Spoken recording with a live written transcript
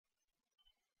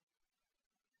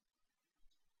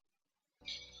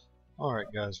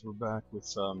Alright guys, we're back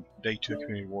with day 2 of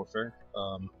Community Warfare.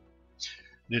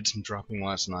 Did some dropping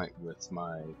last night with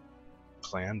my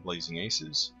clan, Blazing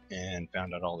Aces, and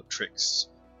found out all the tricks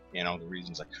and all the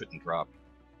reasons I couldn't drop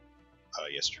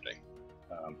yesterday.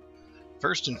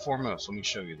 First and foremost, let me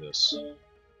show you this.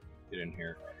 Get in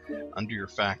here. Under your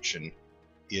faction,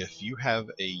 if you have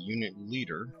a unit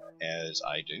leader, as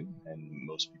I do, and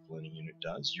most people in a unit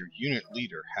does, your unit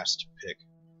leader has to pick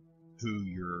who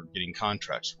you're getting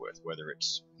contracts with, whether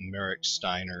it's Merrick,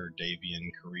 Steiner,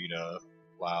 Davian, Karita,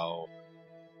 Lau,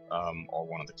 or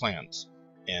one of the clans.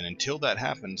 And until that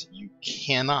happens, you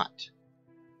cannot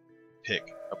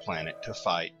pick a planet to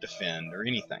fight, defend, or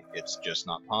anything. It's just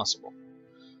not possible.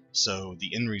 So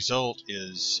the end result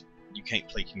is you can't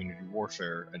play Community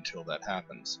Warfare until that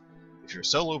happens. If you're a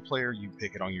solo player, you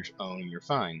pick it on your own and you're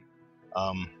fine.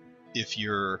 If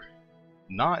you're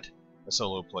not a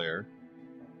solo player,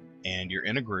 and you're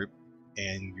in a group,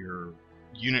 and your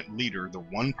unit leader, the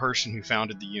one person who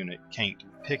founded the unit, can't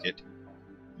pick it,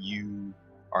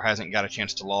 or hasn't got a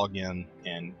chance to log in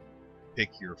and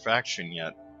pick your faction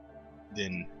yet,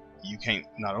 then you can't.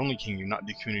 Not only can you not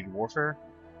do Community Warfare,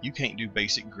 you can't do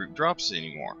basic group drops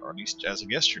anymore, or at least as of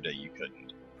yesterday you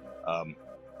couldn't.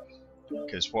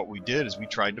 Because what we did is we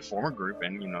tried to form a group,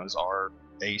 and as our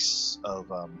ace of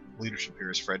leadership here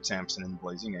is Fred Sampson in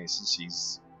Blazing Aces.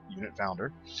 He's unit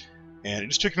founder, and it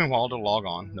just took me a while to log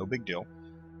on, no big deal.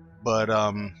 But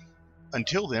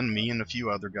until then, me and a few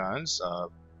other guys,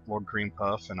 Lord Cream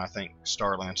Puff and I think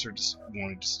Star Lancer, just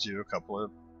wanted to do a couple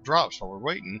of drops while we're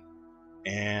waiting,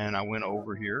 and I went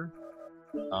over here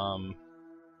and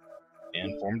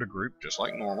formed a group just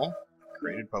like normal,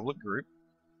 created public group,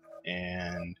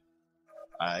 and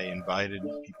I invited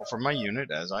people from my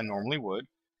unit as I normally would,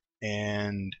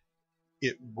 and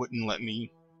it wouldn't let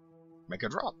me make a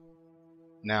drop.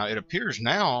 Now it appears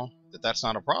now that that's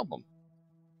not a problem.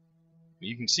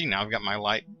 You can see now I've got my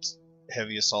light,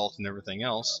 heavy assault, and everything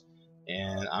else,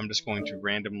 and I'm just going to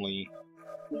randomly.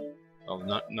 Oh,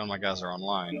 none of my guys are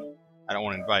online. I don't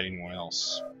want to invite anyone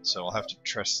else, so I'll have to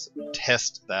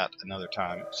test that another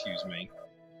time. Excuse me.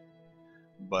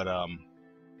 But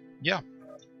yeah,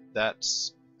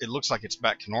 it looks like it's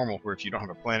back to normal, where if you don't have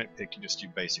a planet picked, you just do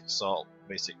basic assault,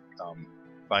 basic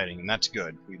fighting, and that's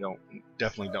good. We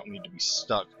definitely don't need to be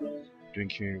stuck doing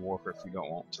Community Warfare if we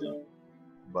don't want to.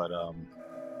 But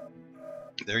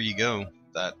there you go.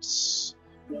 That's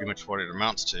pretty much what it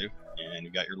amounts to. And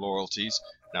you got your loyalties.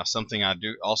 Now, something I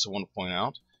do also want to point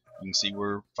out. You can see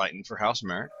we're fighting for House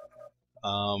Merrick.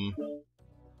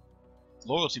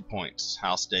 Loyalty points,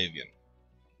 House Davian.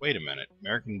 Wait a minute,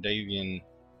 Merrick and Davian.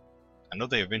 I know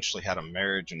they eventually had a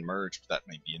marriage and merged, but that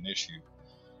may be an issue.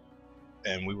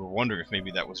 And we were wondering if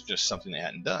maybe that was just something they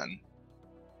hadn't done.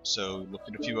 So looked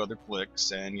at a few other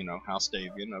clicks, and House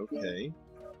Davian, okay.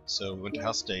 So we went to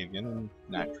House Davian, and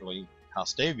naturally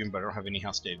House Davian, but I don't have any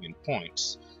House Davian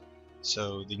points.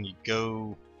 So then you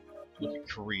go look at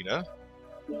Karita,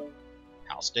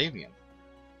 House Davian.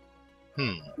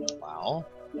 Wow.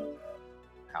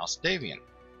 House Davian.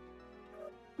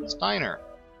 Steiner.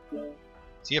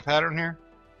 See a pattern here?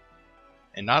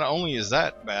 And not only is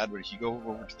that bad, but if you go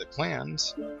over to the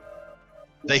clans,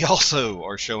 they also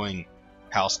are showing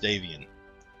House Davian.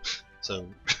 So,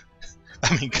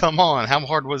 I mean, come on. How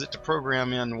hard was it to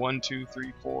program in 1, 2,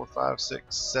 3, 4, 5,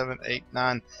 6, 7, 8,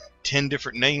 9, 10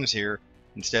 different names here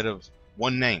instead of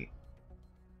one name?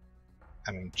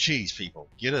 I mean, geez, people.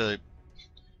 Get a,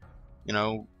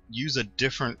 use a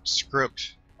different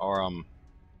script, or,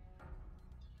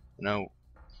 you've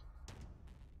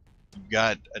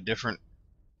got a different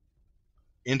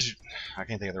I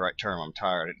can't think of the right term. I'm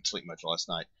tired. I didn't sleep much last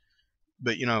night.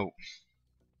 But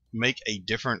make a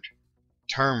different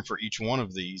term for each one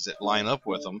of these that line up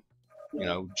with them.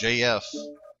 JF,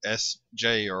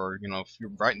 SJ, or if you're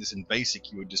writing this in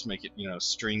BASIC, you would just make it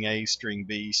string A, string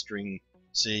B, string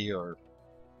C, or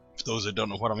for those that don't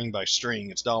know what I mean by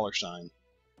string, it's $.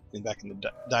 And back in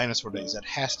the dinosaur days, that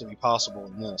has to be possible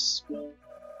in this.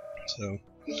 So,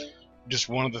 just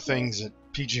one of the things that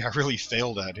PGI really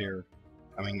failed at here.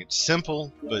 I mean, it's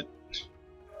simple, but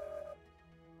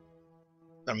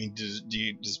I mean, does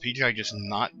PGI just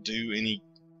not do any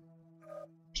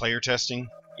player testing,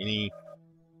 any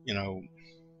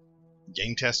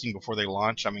game testing before they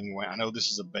launch? I mean, I know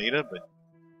this is a beta, but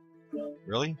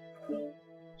really,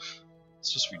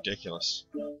 it's just ridiculous.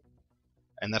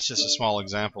 And that's just a small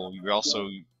example. You also,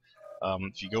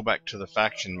 if you go back to the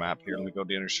faction map here, let me go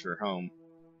to Innersphere Home.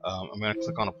 I'm going to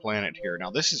click on a planet here.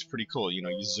 Now this is pretty cool.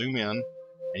 You zoom in,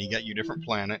 and you got your different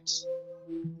planets,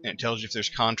 and it tells you if there's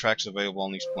contracts available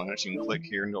on these planets. You can click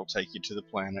here, and it'll take you to the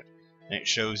planet, and it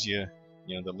shows you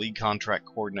You know, the lead contract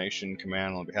coordination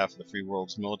command on behalf of the free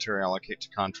world's military allocates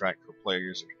a contract for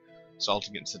players assault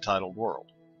against the titled world.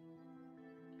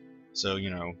 So, you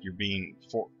know, you're being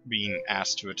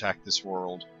asked to attack this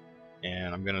world,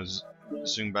 and I'm going to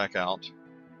zoom back out.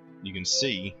 You can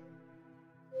see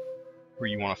where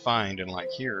you want to find, and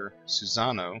like here,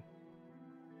 Susano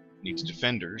needs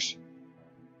defenders,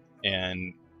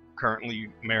 and currently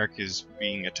Merrick is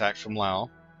being attacked from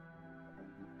Lao,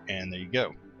 and there you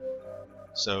go.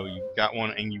 So you've got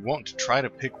one, and you want to try to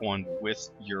pick one with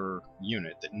your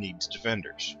unit that needs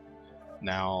defenders.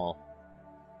 Now,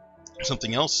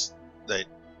 something else that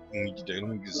you need to do, let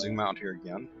me zoom out here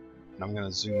again, and I'm going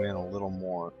to zoom in a little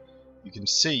more. You can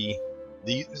see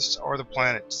these are the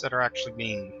planets that are actually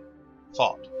being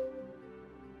fought.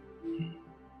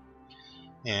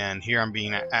 And here I'm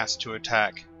being asked to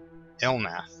attack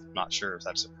Elnath. Not sure if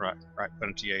that's the right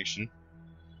pronunciation.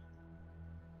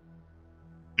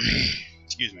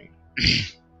 Excuse me.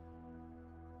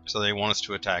 So they want us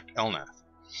to attack Elnath,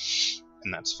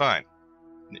 and that's fine.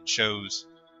 And it shows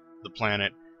the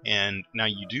planet, and now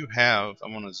you do have,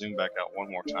 I'm going to zoom back out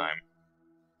one more time,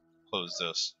 close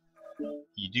this.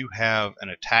 You do have an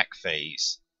attack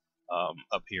phase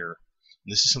up here.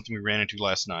 And this is something we ran into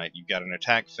last night. You've got an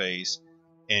attack phase,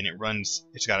 and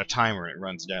it's got a timer, and it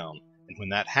runs down. And when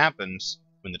that happens,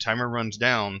 when the timer runs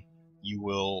down, you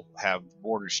will have the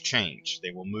borders change.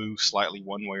 They will move slightly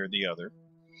one way or the other,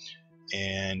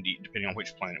 and depending on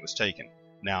which planet was taken.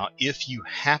 Now, if you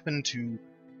happen to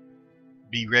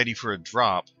be ready for a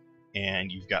drop,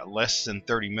 and you've got less than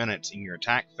 30 minutes in your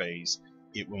attack phase,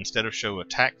 it will, instead of show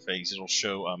attack phase, it'll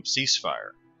show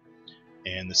ceasefire.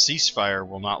 And the ceasefire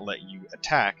will not let you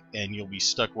attack, and you'll be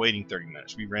stuck waiting 30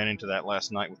 minutes. We ran into that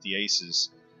last night with the aces,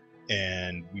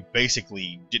 and we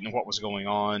basically didn't know what was going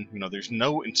on. You know, there's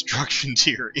no instructions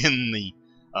here in the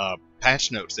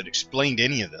patch notes that explained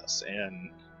any of this.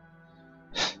 And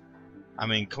I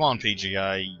mean, come on,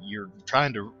 PGI, you're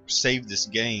trying to save this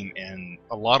game, and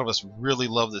a lot of us really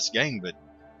love this game, but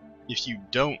if you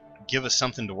don't give us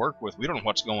something to work with, we don't know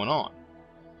what's going on.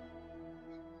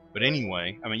 But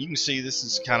anyway, I mean, you can see this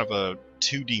is kind of a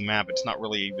 2D map. It's not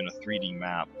really even a 3D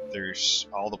map. There's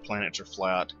all the planets are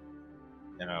flat,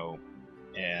 you know,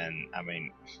 and I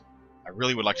mean, I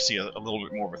really would like to see a little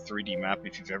bit more of a 3D map.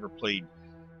 If you've ever played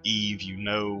Eve, you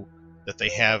know that they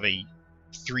have a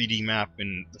 3D map,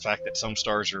 and the fact that some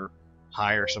stars are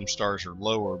higher, some stars are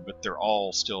lower, but they're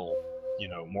all still, you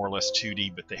know, more or less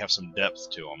 2D, but they have some depth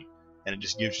to them, and it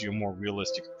just gives you a more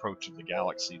realistic approach of the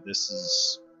galaxy. This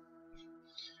is,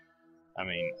 I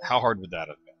mean, how hard would that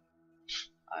have been?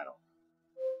 I don't know.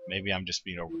 Maybe I'm just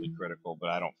being overly critical, but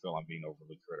I don't feel I'm being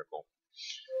overly critical.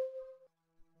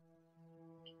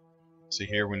 So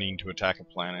here we need to attack a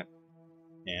planet,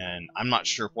 and I'm not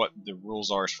sure what the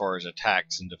rules are as far as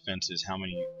attacks and defenses, how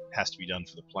many has to be done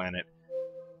for the planet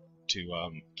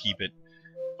to keep it,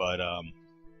 but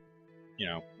you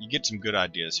know, you get some good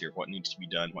ideas here, what needs to be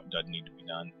done, what doesn't need to be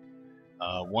done.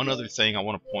 One other thing I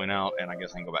want to point out, and I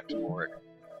guess I can go back to Loric.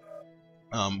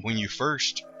 When you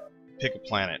first pick a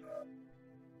planet,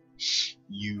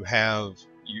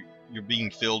 you're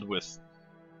being filled with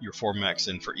your 4 mechs,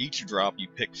 and for each drop you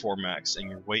pick 4 mechs, and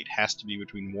your weight has to be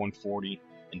between 140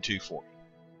 and 240,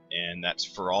 and that's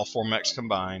for all 4 mechs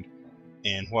combined.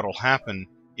 And what'll happen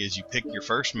is you pick your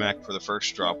first mech for the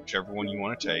first drop, whichever one you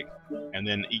want to take, and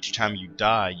then each time you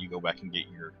die you go back and get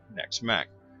your next mech.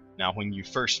 Now when you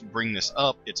first bring this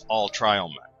up, it's all trial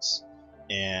mechs,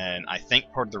 and I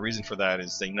think part of the reason for that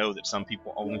is they know that some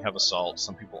people only have assault,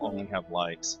 some people only have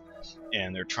lights,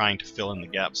 and they're trying to fill in the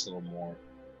gaps a little more.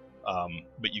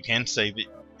 But you can save it,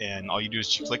 and all you do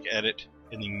is you click edit,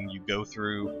 and then you go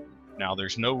through. Now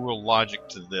there's no real logic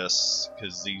to this,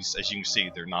 because these, as you can see,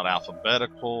 they're not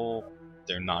alphabetical,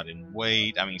 they're not in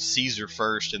weight. I mean, Caesar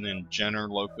first, and then Jenner,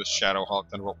 Locust, Shadowhawk,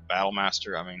 Thunderbolt,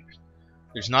 Battlemaster. I mean,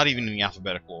 there's not even any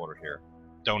alphabetical order here.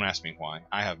 Don't ask me why.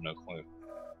 I have no clue.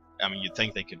 I mean, you'd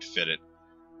think they could fit it,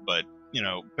 but you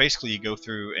know, basically you go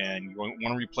through and you want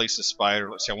to replace the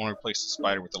spider. Let's say I want to replace the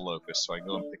spider with a locust, so I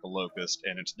go and pick a locust,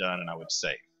 and it's done, and I would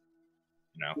save.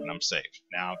 You know, and I'm saved.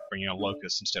 Now I'm bringing a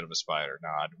locust instead of a spider. Now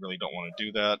I really don't want to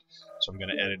do that, so I'm going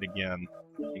to edit again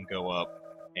and go up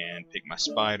and pick my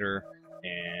spider,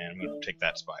 and I'm going to take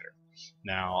that spider.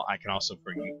 Now I can also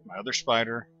bring my other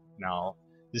spider. Now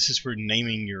this is where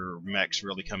naming your mechs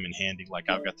really come in handy. Like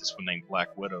I've got this one named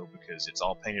Black Widow because it's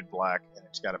all painted black and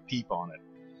it's got a peep on it.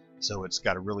 So it's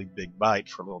got a really big bite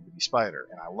for a little bitty spider,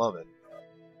 and I love it.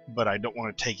 But I don't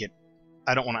want to take it,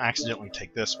 I don't want to accidentally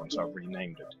take this one, so I've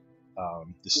renamed it.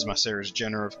 This is my Sarah's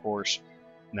Jenner, of course,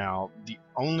 Now, the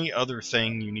only other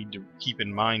thing you need to keep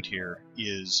in mind here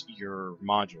is your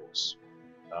modules.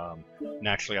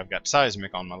 Naturally, I've got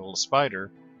seismic on my little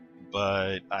spider,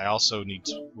 but I also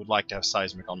would like to have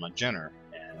seismic on my Jenner,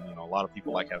 and a lot of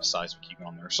people like to have seismic even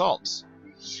on their assaults.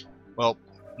 Well,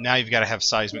 now you've got to have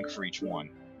seismic for each one.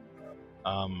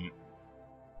 And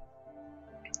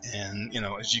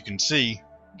as you can see,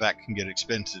 that can get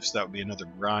expensive, so that would be another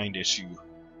grind issue.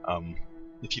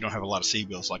 If you don't have a lot of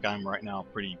C-bills, like I'm right now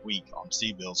pretty weak on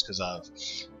C-bills because I've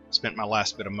spent my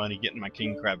last bit of money getting my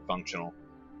king crab functional,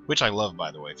 which I love,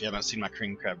 by the way. If you haven't seen my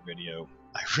king crab video,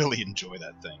 I really enjoy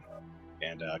that thing.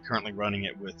 And currently running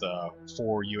it with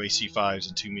 4 UAC 5s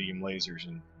and 2 medium lasers,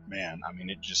 and man, I mean,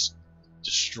 it just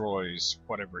destroys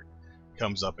whatever it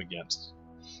comes up against.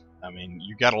 I mean,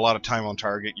 you got a lot of time on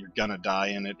target, you're gonna die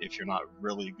in it if you're not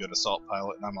really a good assault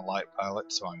pilot, and I'm a light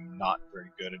pilot, so I'm not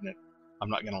very good in it. I'm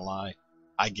not gonna lie.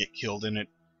 I get killed in it,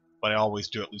 but I always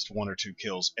do at least 1 or 2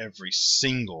 kills every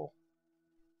single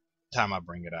time I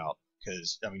bring it out.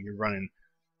 Because, I mean, you're running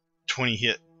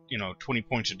 20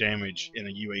 points of damage in a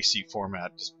UAC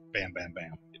format, just bam, bam,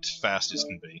 bam. It's fast as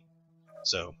can be.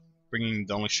 So, bringing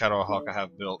the only Shadow Hawk I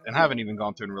have built, and I haven't even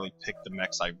gone through and really picked the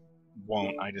mechs I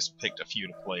won't, I just picked a few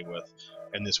to play with,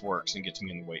 and this works and gets me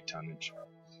in the weight tonnage.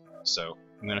 So,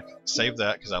 I'm going to save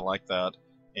that because I like that,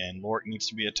 and Lork needs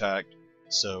to be attacked.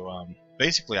 So,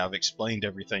 basically, I've explained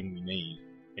everything we need,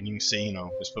 and you can see,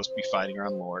 we're supposed to be fighting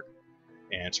around Lork,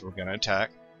 and so we're going to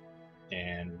attack,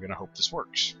 and we're going to hope this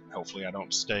works. Hopefully I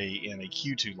don't stay in a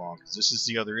queue too long, because this is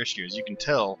the other issue. As you can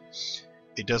tell,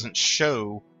 it doesn't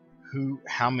show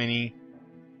how many,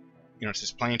 it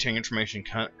says planetary information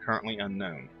currently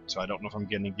unknown, so I don't know if I'm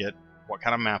going to get, what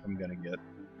kind of map I'm going to get,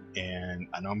 and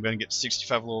I know I'm going to get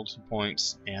 65 loyalty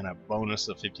points and a bonus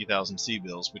of 50,000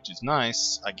 C-bills, which is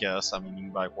nice, I guess. I mean, you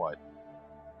can buy what?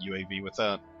 UAV with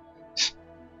that?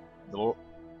 The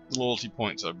loyalty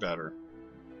points are better.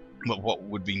 But what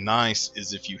would be nice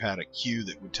is if you had a queue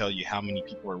that would tell you how many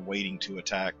people are waiting to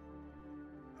attack,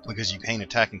 because you can't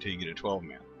attack until you get a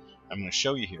 12-man. I'm going to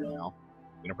show you here now.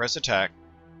 I'm going to press attack,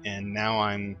 and now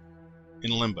I'm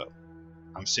in limbo.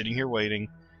 I'm sitting here waiting,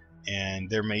 and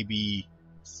there may be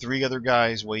 3 other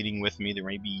guys waiting with me. You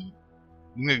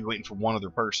may be waiting for 1 other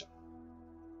person.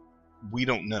 We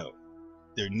don't know.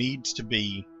 There needs to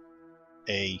be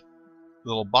a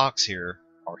little box here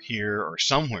or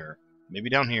somewhere, maybe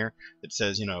down here, that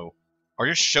says, or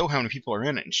just show how many people are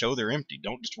in it and show they're empty.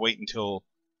 Don't just wait until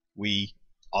we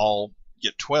all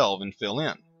get 12 and fill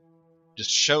in.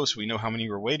 Just show so we know how many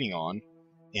we're waiting on,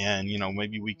 and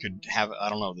maybe we could have, I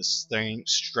don't know, this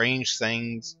strange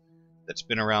things that's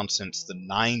been around since the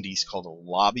 90s called a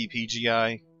lobby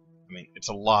PGI. I mean, it's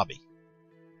a lobby.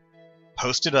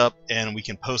 Post it up, and we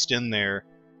can post in there,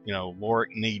 Lork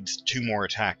needs 2 more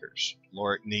attackers.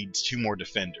 Lork needs 2 more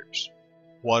defenders.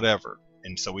 Whatever.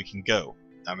 And so we can go.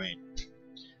 I mean,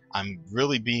 I'm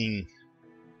really being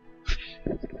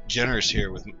generous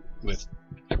here with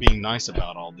being nice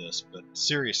about all this, but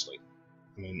seriously,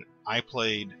 I mean, I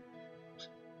played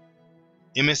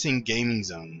MSN Gaming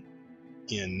Zone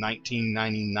in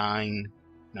 1999,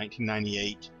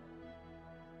 1998,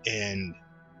 and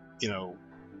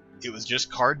it was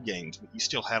just card games, but you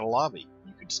still had a lobby.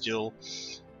 You could still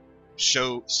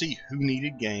see who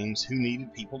needed games, who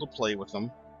needed people to play with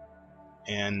them,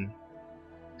 and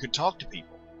could talk to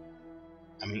people.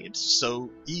 I mean, it's so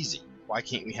easy. Why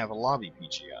can't we have a lobby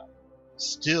PGI?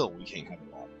 Still, we can't have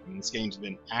a lobby. I mean, this game's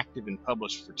been active and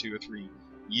published for 2 or 3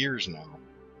 years now,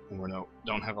 and we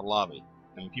don't have a lobby.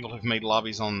 I mean, people have made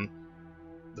lobbies on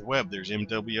the web. There's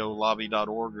MWO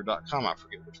or .com, I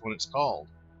forget which one it's called.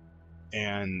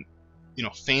 And,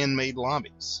 fan-made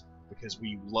lobbies. Because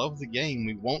we love the game,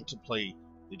 we want to play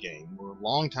the game. We're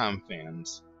longtime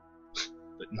fans,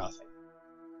 but nothing.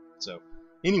 So,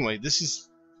 anyway, this is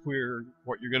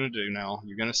what you're going to do now.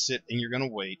 You're going to sit and you're going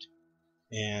to wait.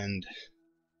 And,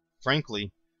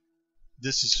 frankly,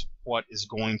 this is what is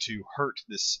going to hurt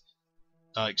this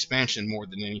expansion more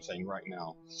than anything right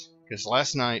now. Because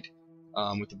last night,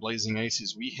 with the Blazing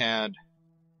Aces, we had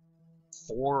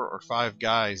 4 or 5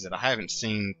 guys that I haven't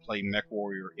seen play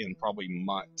Mechwarrior in probably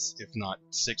months, if not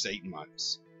 6-8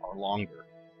 months or longer.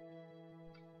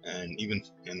 And I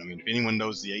mean, if anyone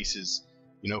knows the Aces,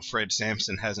 Fred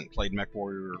Sampson hasn't played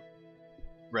Mechwarrior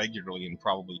regularly in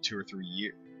probably 2 or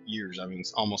 3 years. I mean,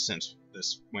 it's almost since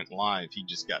this went live. He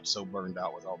just got so burned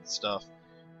out with all the stuff,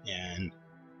 and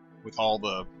with all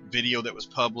the video that was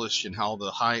published and all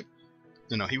the hype.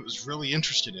 He was really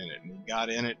interested in it, and he got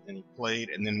in it, and he played,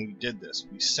 and then we did this.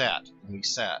 We sat, and we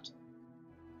sat.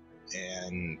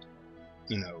 And,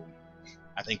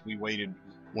 I think we waited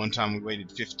One time we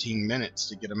waited 15 minutes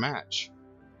to get a match.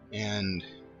 And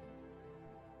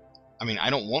I mean, I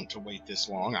don't want to wait this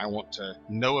long. I want to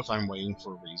know if I'm waiting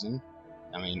for a reason.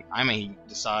 I mean, I may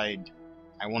decide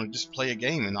I want to just play a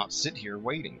game and not sit here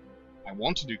waiting. I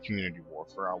want to do community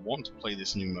warfare. I want to play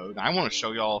this new mode. I want to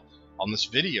show y'all on this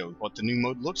video what the new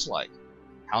mode looks like,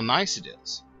 how nice it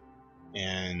is,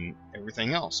 and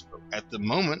everything else. But at the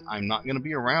moment, I'm not going to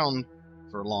be around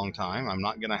for a long time. I'm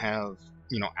not going to have,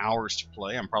 you know, hours to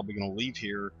play. I'm probably going to leave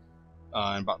here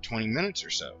in about 20 minutes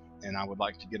or so, and I would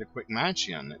like to get a quick match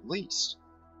in at least.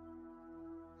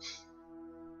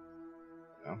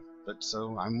 You know, but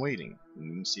so I'm waiting. And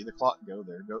you can see the clock go.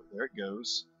 There it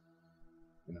goes.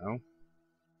 You know.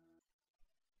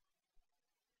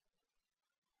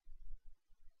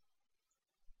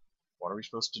 What are we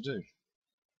supposed to do?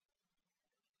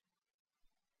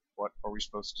 What are we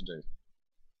supposed to do?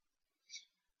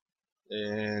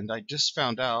 And I just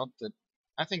found out that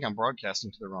I think I'm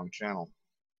broadcasting to the wrong channel.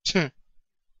 I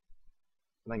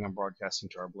think I'm broadcasting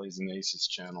to our Blazing Aces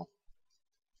channel.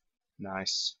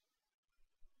 Nice.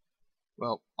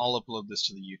 Well, I'll upload this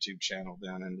to the YouTube channel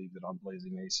then and leave it on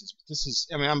Blazing Aces. But this is,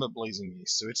 I mean, I'm a Blazing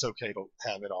Ace, so it's okay to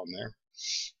have it on there.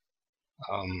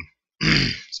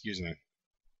 Excuse me.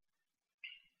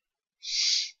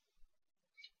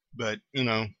 But, you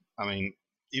know, I mean,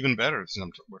 even better,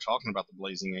 since we're talking about the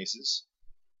Blazing Aces,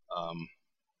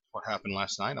 what happened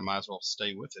last night, I might as well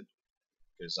stay with it,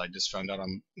 because I just found out I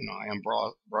am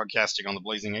broadcasting on the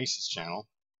Blazing Aces channel.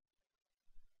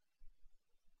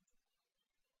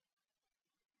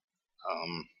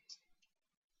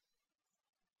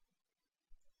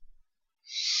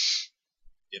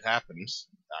 It happens.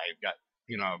 I've got,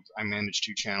 you know, I manage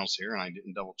 2 channels here, and I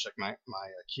didn't double check my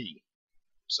key.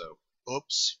 So,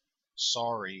 oops,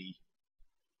 sorry.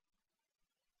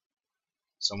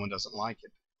 Someone doesn't like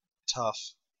it. Tough.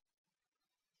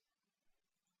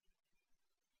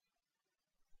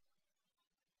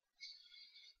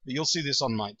 But you'll see this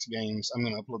on Mike's Games. I'm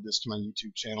going to upload this to my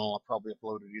YouTube channel. I'll probably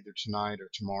upload it either tonight or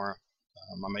tomorrow.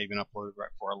 I may even upload it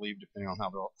right before I leave, depending on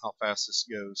how fast this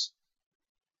goes.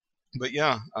 But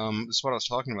yeah, this is what I was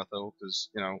talking about, though, because,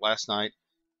 you know, last night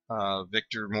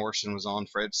Victor Morrison was on,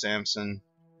 Fred Sampson,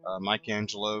 Mike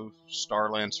Angelo,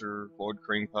 Starlancer, Lord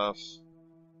Creampuff.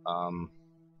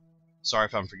 Sorry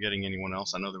if I'm forgetting anyone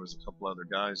else. I know there was a couple other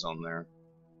guys on there.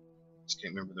 Just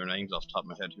can't remember their names off the top of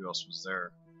my head who else was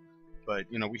there. But,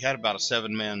 you know, we had about a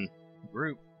 7-man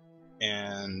group,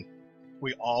 and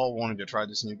we all wanted to try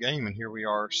this new game, and here we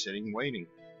are sitting waiting.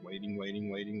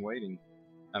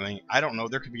 I mean, I don't know.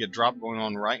 There could be a drop going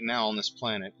on right now on this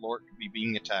planet. Lord could be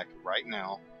being attacked right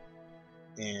now,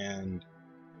 and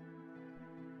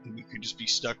we could just be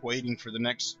stuck waiting for the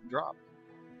next drop.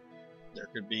 There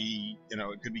could be, you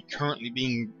know, it could be currently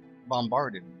being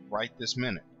bombarded right this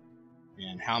minute.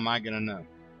 And how am I going to know?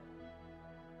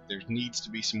 There needs to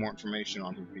be some more information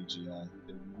on here, PGI.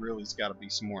 There really's got to be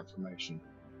some more information.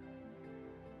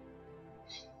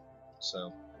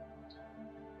 So,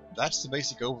 that's the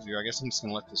basic overview. I guess I'm just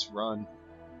going to let this run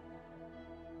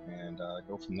and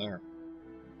go from there.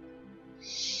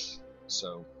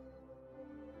 So,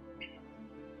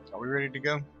 are we ready to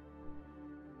go?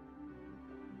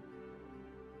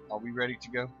 Are we ready to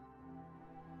go?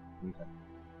 Okay.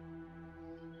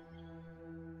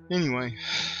 Anyway,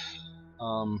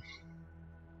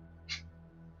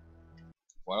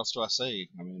 what else do I say?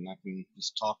 I mean, I can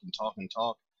just talk and talk and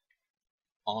talk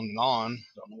on and on.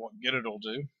 Don't know what good it'll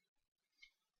do.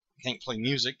 Can't play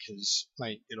music because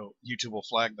YouTube will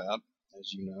flag that,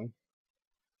 as you know.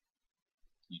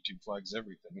 YouTube flags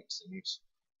everything, it seems.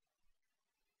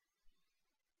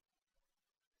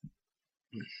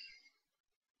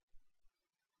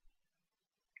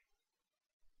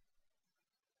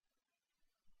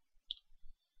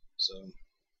 So,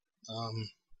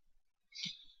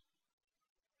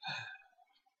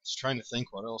 just trying to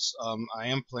think what else. I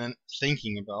am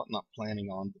thinking about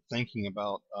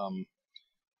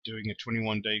doing a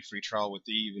 21-day free trial with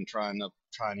Eve and trying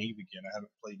Eve again. I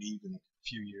haven't played Eve in a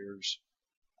few years.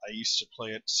 I used to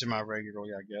play it semi-regularly,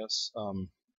 I guess.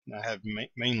 I have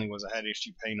mainly I had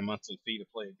issue paying a monthly fee to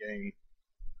play a game,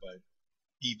 but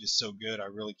Eve is so good, I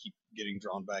really keep getting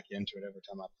drawn back into it every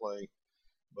time I play.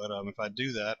 But if I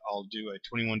do that, I'll do a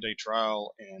 21-day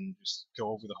trial and just go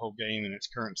over the whole game in its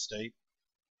current state.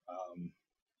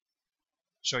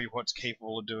 Show you what's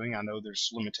capable of doing. I know there's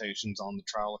limitations on the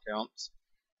trial accounts,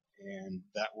 and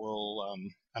that will,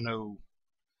 I know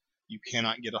you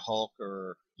cannot get a Hulk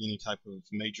or any type of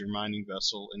major mining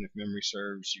vessel, and if memory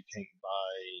serves, you can't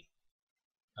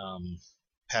buy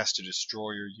past a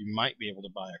destroyer. You might be able to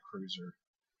buy a cruiser.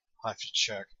 I'll have to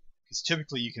check, because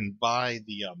typically you can buy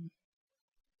the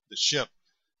ship,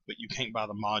 but you can't buy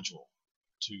the module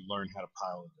to learn how to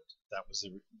pilot it. That was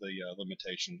the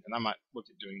limitation, and I might look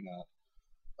at doing that.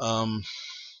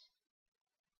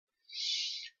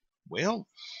 Well,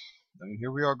 I mean,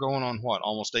 here we are going on what,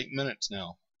 almost 8 minutes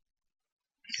now,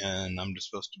 and I'm just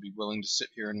supposed to be willing to sit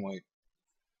here and wait.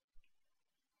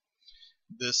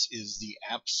 This is the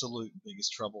absolute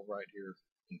biggest trouble right here,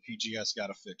 and PGS got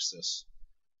to fix this.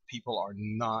 People are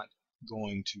not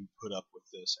going to put up with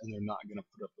this, and they're not going to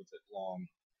put up with it long.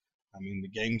 I mean, the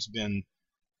game's been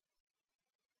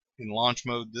in launch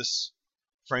mode.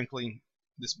 Frankly,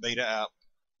 this beta app,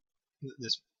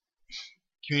 this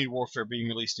Community Warfare being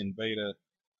released in beta,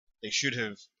 they should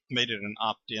have made it an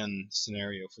opt-in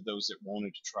scenario for those that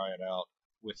wanted to try it out.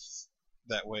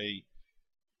 That way,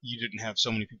 you didn't have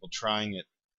so many people trying it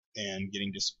and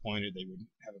getting disappointed. They would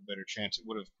have a better chance. It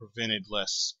would have prevented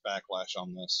less backlash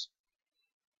on this.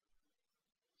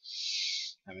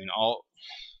 I mean,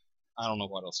 I don't know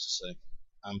what else to say.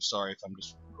 I'm sorry if I'm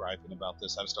just griping about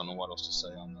this. I just don't know what else to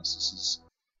say on this. This is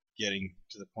getting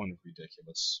to the point of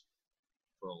ridiculous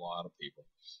for a lot of people.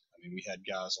 I mean, we had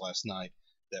guys last night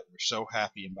that were so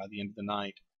happy, and by the end of the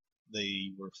night,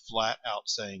 they were flat out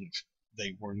saying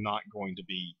they were not going to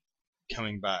be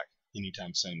coming back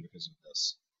anytime soon because of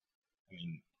this. I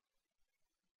mean,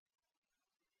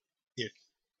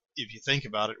 if you think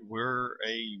about it, we're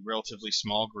a relatively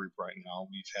small group right now.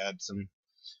 We've had some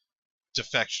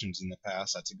defections in the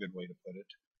past. That's a good way to put it.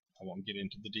 I won't get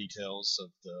into the details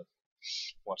of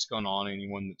what's going on.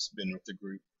 Anyone that's been with the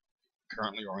group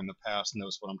currently or in the past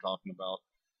knows what I'm talking about.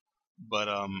 But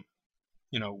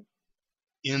you know,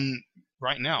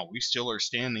 right now we still are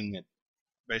standing at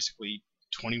basically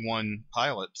 21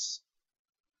 pilots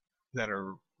that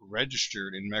are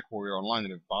registered in Mechwarrior Online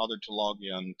that have bothered to log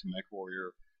in to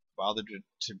Mechwarrior, bothered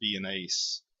to be an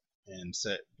ace and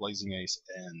set Blazing Ace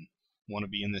and want to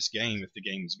be in this game if the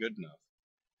game is good enough.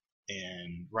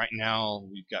 And right now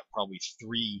we've got probably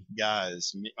 3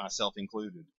 guys, myself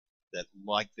included, that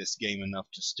like this game enough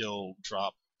to still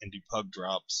drop and do pug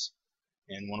drops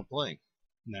and want to play.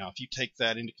 Now, if you take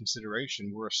that into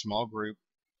consideration, we're a small group,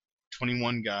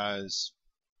 21 guys,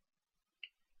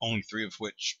 only 3 of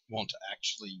which want to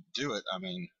actually do it. I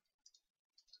mean,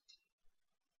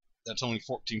 that's only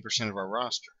 14% of our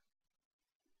roster.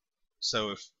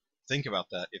 So think about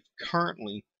that. If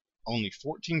currently only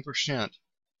 14%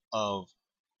 of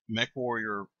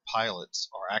Mechwarrior pilots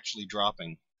are actually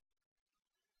dropping,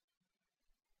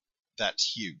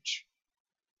 that's huge.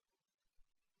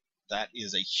 That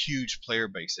is a huge player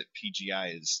base that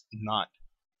PGI is not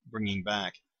bringing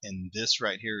back, and this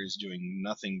right here is doing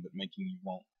nothing but making you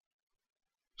want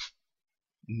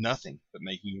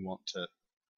to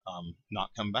not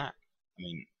come back. I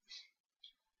mean,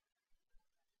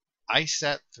 I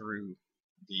sat through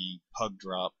the pug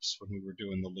drops when we were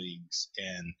doing the leagues,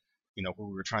 and when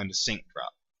we were trying to sync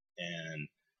drop, and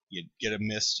you'd get a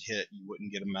missed hit, you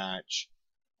wouldn't get a match.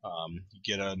 You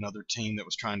get another team that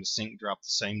was trying to sync drop the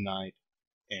same night,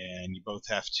 and you both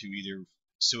have to either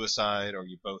suicide or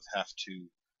you both have to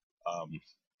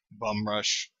bum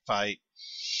rush fight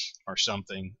or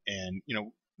something. And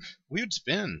we would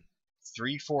spend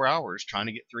 3-4 hours trying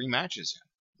to get 3 matches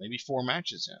in, maybe 4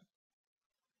 matches in.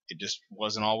 It just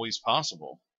wasn't always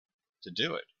possible to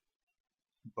do it.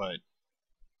 But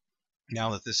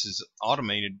now that this is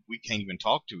automated, we can't even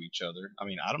talk to each other. I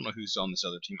mean, I don't know who's on this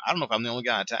other team. I don't know if I'm the only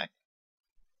guy attacking.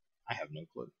 I have no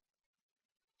clue.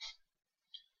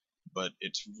 But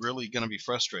it's really going to be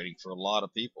frustrating for a lot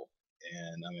of people.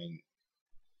 And, I mean,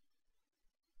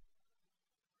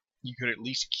 you could at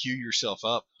least queue yourself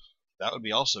up. That would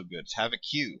be also good. Have a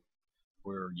queue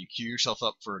where you queue yourself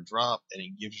up for a drop, and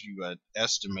it gives you an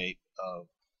estimate of,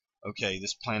 okay,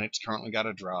 this planet's currently got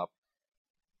a drop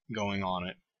going on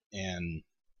it, and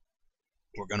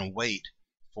we're going to wait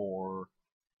for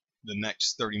the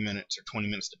next 30 minutes or 20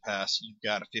 minutes to pass. You've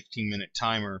got a 15-minute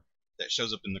timer that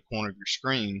shows up in the corner of your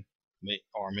screen,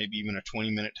 or maybe even a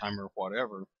 20-minute timer or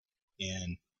whatever,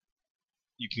 and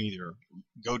you can either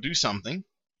go do something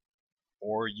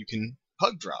or you can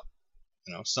pug drop,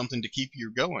 something to keep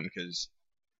you going, because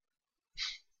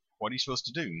what are you supposed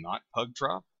to do? Not pug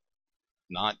drop?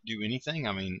 Not do anything?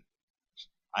 I mean,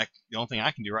 the only thing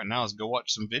I can do right now is go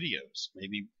watch some videos,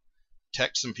 maybe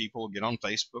text some people, get on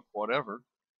Facebook, whatever.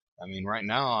 I mean, right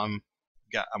now I'm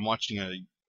watching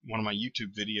one of my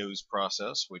YouTube videos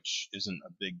process, which isn't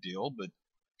a big deal, but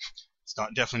it's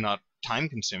definitely not time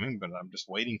consuming, but I'm just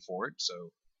waiting for it,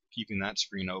 so keeping that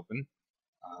screen open.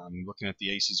 I'm looking at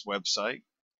the ACES website,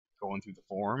 going through the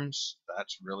forums.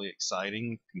 That's really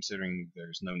exciting, considering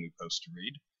there's no new post to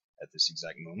read. at this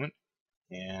exact moment,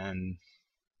 and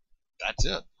that's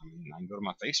it. I mean, I can go to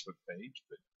my Facebook page,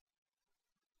 but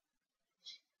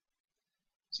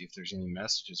see if there's any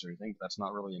messages or anything, but that's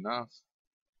not really enough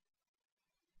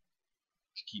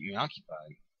to keep me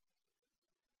occupied.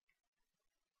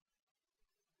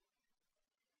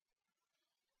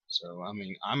 So, I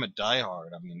mean, I'm a diehard.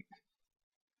 I mean,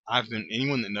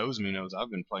 anyone that knows me knows I've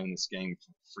been playing this game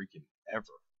for freaking ever.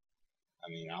 I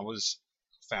mean, I was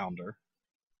founder.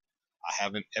 I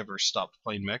haven't ever stopped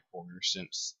playing Mechwarrior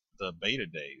since the beta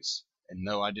days. And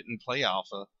no, I didn't play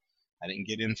alpha. I didn't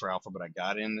get in for alpha, but I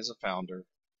got in as a founder.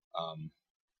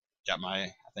 Got my,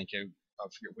 I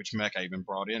forget which mech I even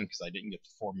brought in because I didn't get the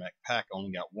 4 mech pack. I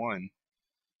only got one.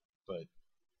 But,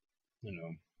 you know,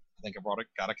 I think I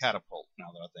got a catapult now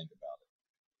that I think about it.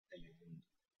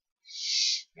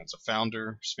 And as a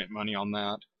founder, spent money on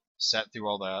that, sat through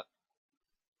all that,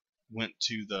 went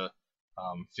to the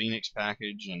Phoenix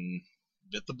package and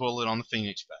bit the bullet on the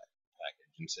Phoenix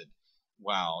package and said,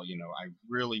 wow, you know, I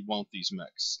really want these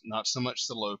mechs. Not so much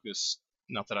the Locust,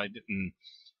 not that I didn't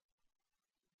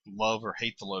love or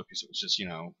hate the Locust, it was just, you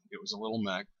know, it was a little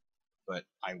mech, but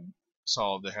I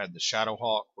saw they had the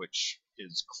Shadowhawk, which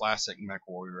is classic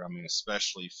Mechwarrior. I mean,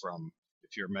 especially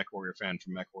if you're a Mechwarrior fan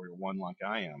from Mechwarrior 1 like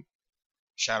I am.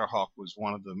 Shadowhawk was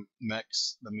one of the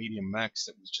mechs, the medium mechs,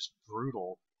 that was just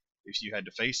brutal if you had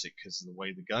to face it because of the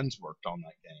way the guns worked on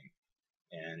that game,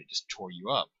 and it just tore you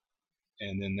up.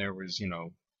 And then there was, you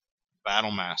know,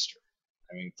 Battlemaster.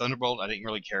 I mean, Thunderbolt I didn't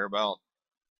really care about.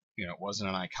 You know, it wasn't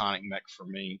an iconic mech for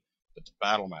me, but the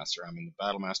Battlemaster, I mean, the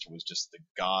Battlemaster was just the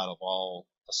god of all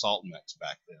assault mechs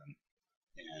back then.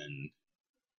 And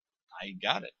I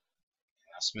got it.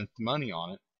 And I spent the money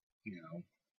on it, you know.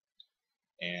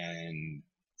 And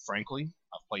frankly,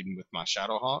 I've played with my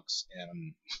Shadowhawks,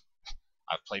 and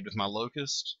I've played with my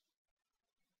Locust,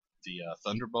 the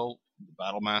Thunderbolt, the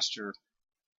Battlemaster.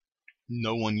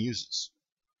 No one uses.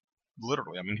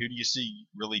 Literally, I mean, who do you see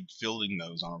really fielding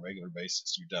those on a regular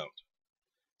basis? You don't.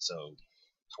 So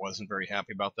I wasn't very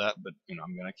happy about that, but you know,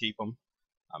 I'm gonna keep them.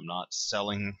 I'm not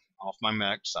selling off my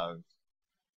mechs.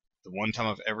 The one time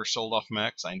I've ever sold off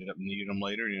mechs, I ended up needing them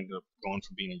later. It ended up going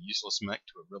from being a useless mech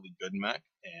to a really good mech,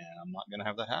 and I'm not gonna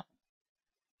have that happen.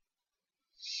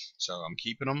 So I'm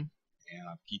keeping them, and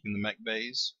I'm keeping the mech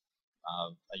bays.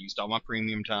 I used all my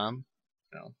premium time,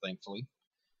 you know, thankfully.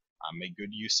 I made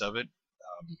good use of it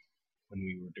when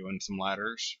we were doing some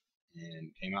ladders,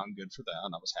 and came out good for that,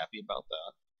 and I was happy about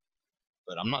that.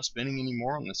 But I'm not spending any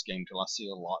more on this game till I see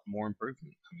a lot more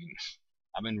improvement. I mean,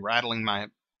 I've been rattling my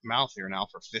mouth here now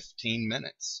for 15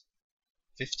 minutes.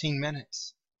 15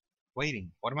 minutes.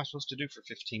 Waiting. What am I supposed to do for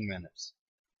 15 minutes?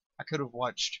 I could have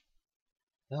watched...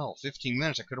 Hell, 15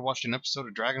 minutes. I could have watched an episode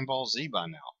of Dragon Ball Z by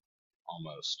now.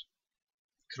 Almost.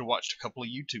 Could have watched a couple of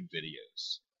YouTube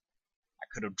videos. I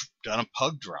could have done a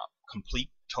pug drop. Complete,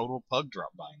 total pug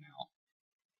drop by now.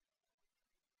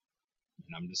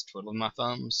 And I'm just twiddling my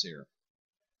thumbs here.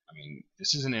 I mean,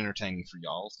 this isn't entertaining for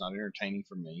y'all. It's not entertaining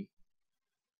for me.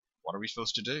 What are we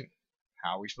supposed to do?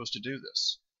 How are we supposed to do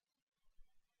this?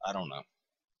 I don't know.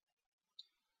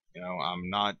 You know, I'm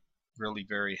not really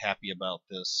very happy about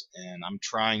this, and I'm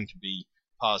trying to be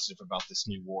positive about this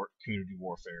new community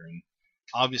warfare. And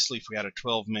obviously, if we had a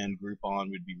 12-man group on,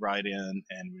 we'd be right in,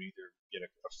 and we'd either get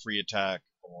a free attack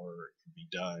or it'd be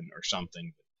done or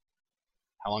something. But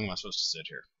how long am I supposed to sit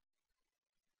here?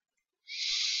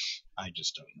 I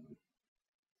just don't know.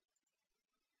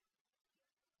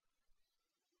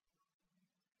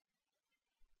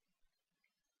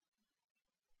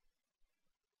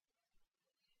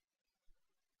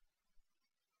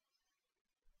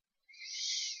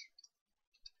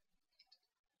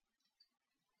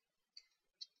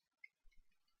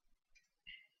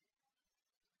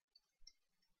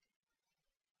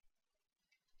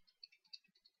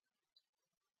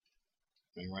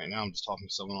 I mean, right now I'm just talking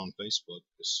to someone on Facebook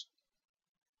because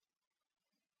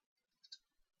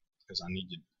I need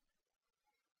to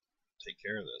take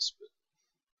care of this, but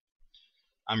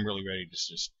I'm really ready to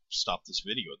just stop this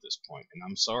video at this point, and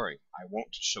I'm sorry. I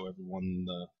want to show everyone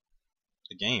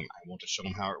the game. I want to show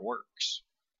them how it works.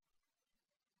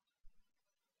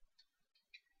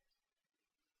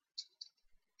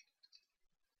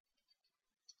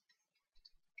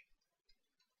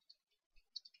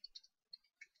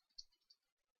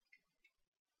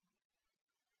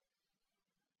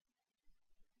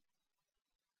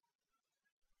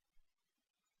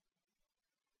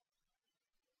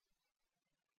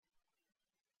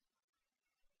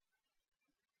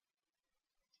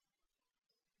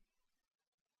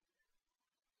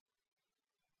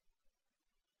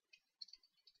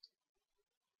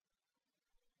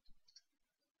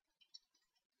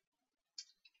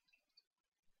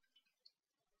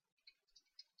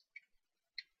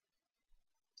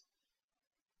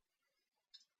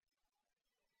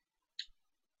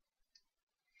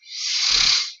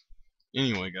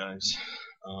 Anyway, guys,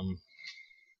 I'm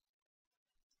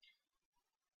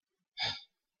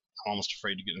almost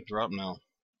afraid to get interrupted now.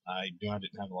 I knew I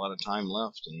didn't have a lot of time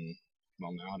left, and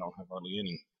well, now I don't have hardly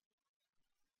any.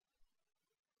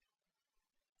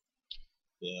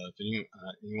 Yeah, if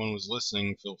anyone was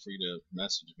listening, feel free to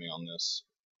message me on this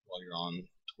while you're on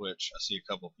Twitch. I see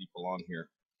a couple of people on here.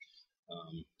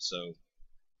 So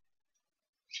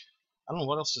I don't know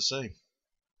what else to say.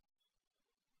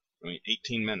 I mean,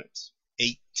 18 minutes.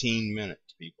 18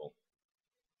 minutes, people.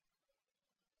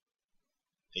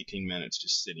 18 minutes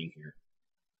just sitting here.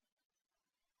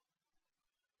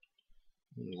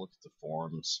 Let me look at the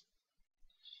forums.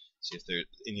 See if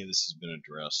any of this has been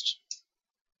addressed.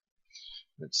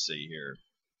 Let's see here.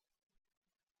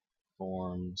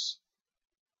 Forums.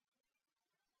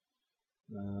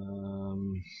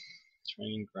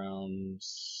 Training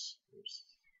grounds.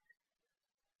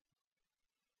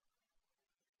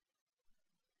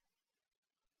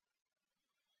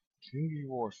 Community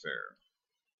warfare.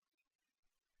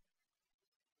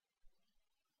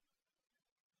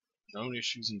 Known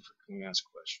issues and frequently asked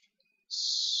questions.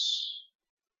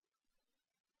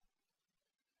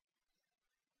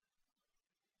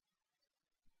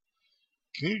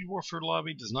 Community Warfare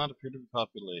lobby does not appear to be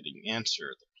populating.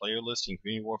 Answer. The player list in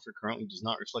Community Warfare currently does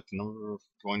not reflect the number of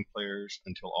joined players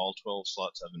until all 12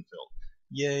 slots have been filled.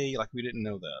 Yay, like we didn't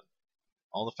know that.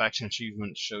 All the faction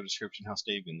achievements show description how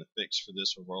Stabian. The fix for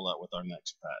this will roll out with our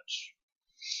next patch.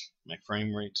 My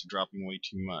frame rates are dropping way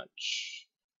too much.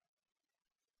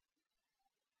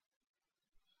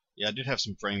 Yeah, I did have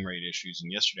some frame rate issues,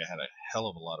 and yesterday I had a hell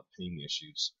of a lot of ping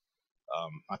issues.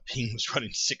 My ping was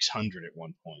running 600 at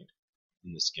one point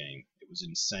in this game. It was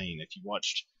insane. If you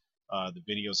watched the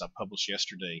videos I published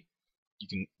yesterday,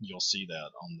 you'll see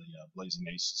that on the Blazing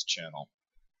Aces channel.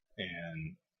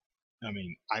 And I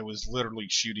mean, I was literally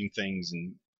shooting things,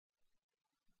 and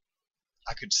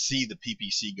I could see the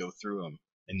PPC go through them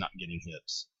and not getting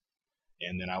hits.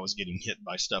 And then I was getting hit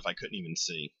by stuff I couldn't even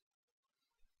see.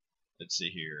 Let's see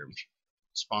here.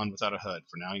 Spawned without a HUD.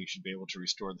 For now, you should be able to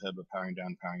restore the HUD by powering down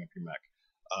and powering up your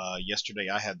mech. Yesterday,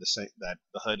 I had the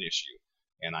HUD issue,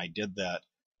 and I did that,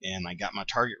 and I got my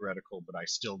target reticle, but I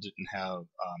still didn't have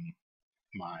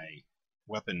my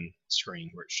weapon screen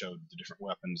where it showed the different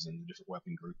weapons and the different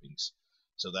weapon groupings.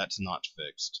 So that's not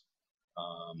fixed.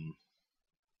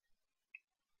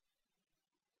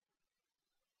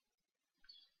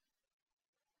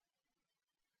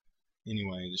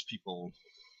 Anyway, there's people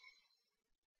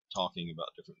talking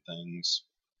about different things.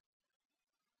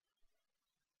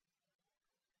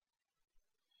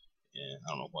 Yeah, I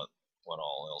don't know what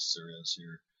all else there is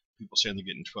here. People saying they're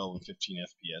getting 12 and 15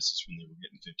 FPS when they were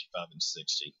getting 55 and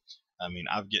 60. I mean,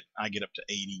 I get up to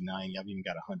 80, 90. I've even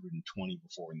got 120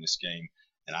 before in this game,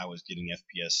 and I was getting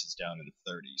FPSs down in the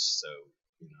 30s. So,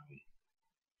 you know,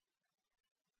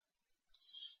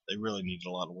 they really needed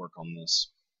a lot of work on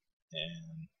this.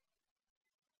 And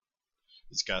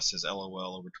this guy says,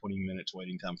 LOL, over 20 minutes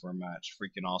waiting time for a match.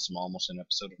 Freaking awesome. Almost an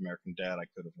episode of American Dad I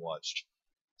could have watched.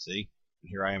 See? And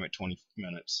here I am at 20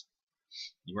 minutes.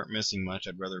 You weren't missing much.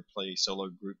 I'd rather play solo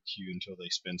group queue until they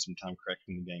spend some time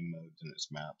correcting the game modes and its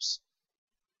maps.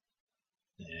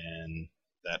 And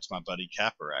that's my buddy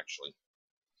Capper, actually.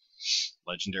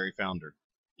 Legendary founder.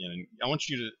 And I want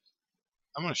you to...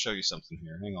 I'm going to show you something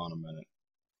here. Hang on a minute.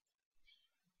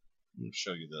 I'm going to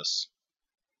show you this.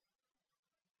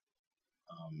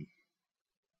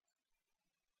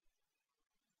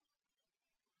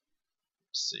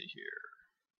 Let's see here.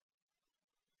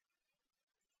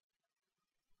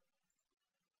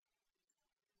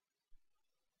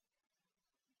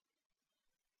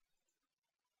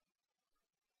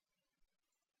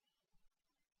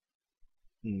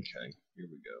 Okay, here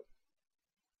we go.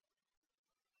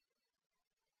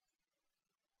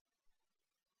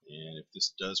 And if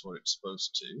this does what it's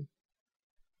supposed to,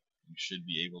 you should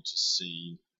be able to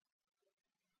see.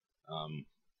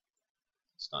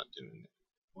 It's not doing it.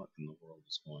 What in the world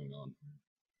is going on here?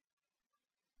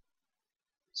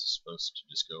 It's supposed to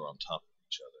just go on top of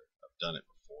each other. I've done it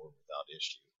before without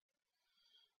issue.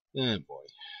 Oh boy.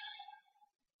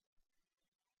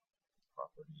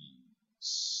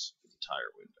 Properties.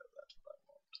 Entire window. That's what I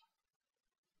want.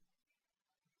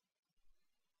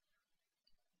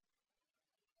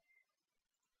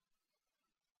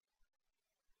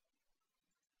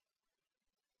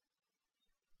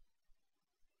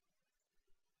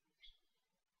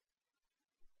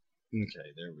 Okay,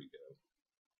 there we go.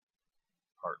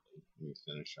 Partly. Let me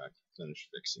finish. I can finish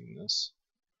fixing this.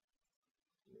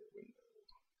 Window.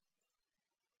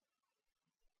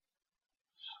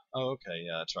 Oh, okay,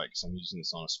 yeah, that's right, because I'm using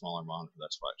this on a smaller monitor.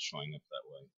 That's why it's showing up that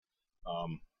way.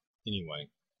 Anyway,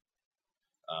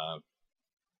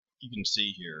 you can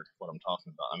see here what I'm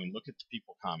talking about. I mean, look at the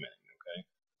people commenting, okay?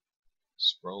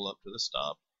 Scroll up to the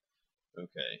stop.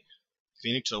 Okay.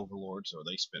 Phoenix Overlords, are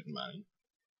they spending money?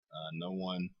 No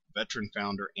one. Veteran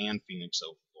Founder and Phoenix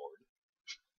Overlord.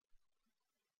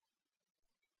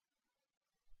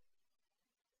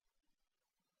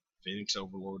 Phoenix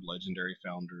Overlord, Legendary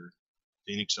Founder.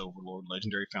 Phoenix Overlord,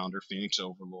 Legendary Founder, Phoenix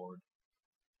Overlord.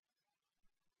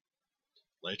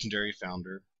 Legendary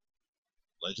Founder,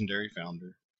 Legendary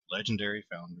Founder, Legendary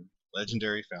Founder,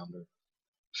 Legendary Founder.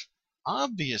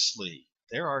 Obviously,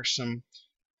 there are some,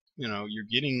 you're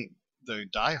getting the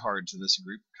diehards of this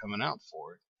group coming out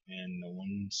for it, and no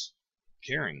one's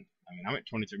caring. I mean, I'm at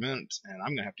 23 minutes, and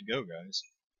I'm going to have to go, guys.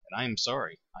 And I am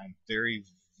sorry. I'm very,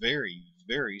 very,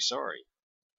 very sorry.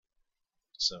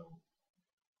 So,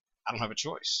 I don't have a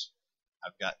choice.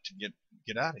 I've got to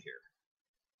get out of here.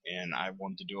 And I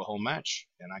wanted to do a whole match,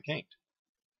 and I can't.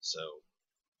 So,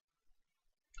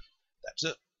 that's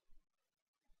it.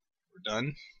 We're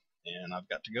done, and I've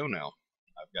got to go now.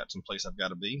 I've got some place I've got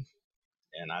to be,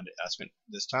 and I spent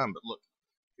this time, but look,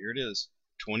 here it is.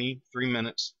 23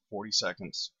 minutes, 40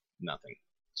 seconds, nothing.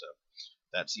 So,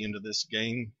 that's the end of this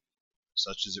game,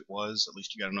 such as it was. At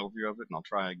least you got an overview of it, and I'll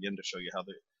try again to show you how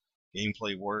the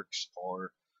gameplay works,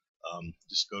 or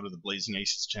just go to the Blazing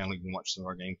Aces channel. You can watch some of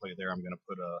our gameplay there. I'm gonna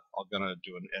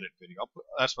do an edit video.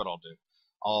 That's what I'll do.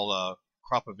 I'll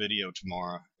crop a video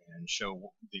tomorrow and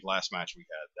show the last match we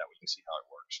had. That way you can see how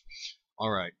it works. All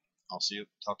right. I'll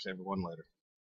talk to everyone later.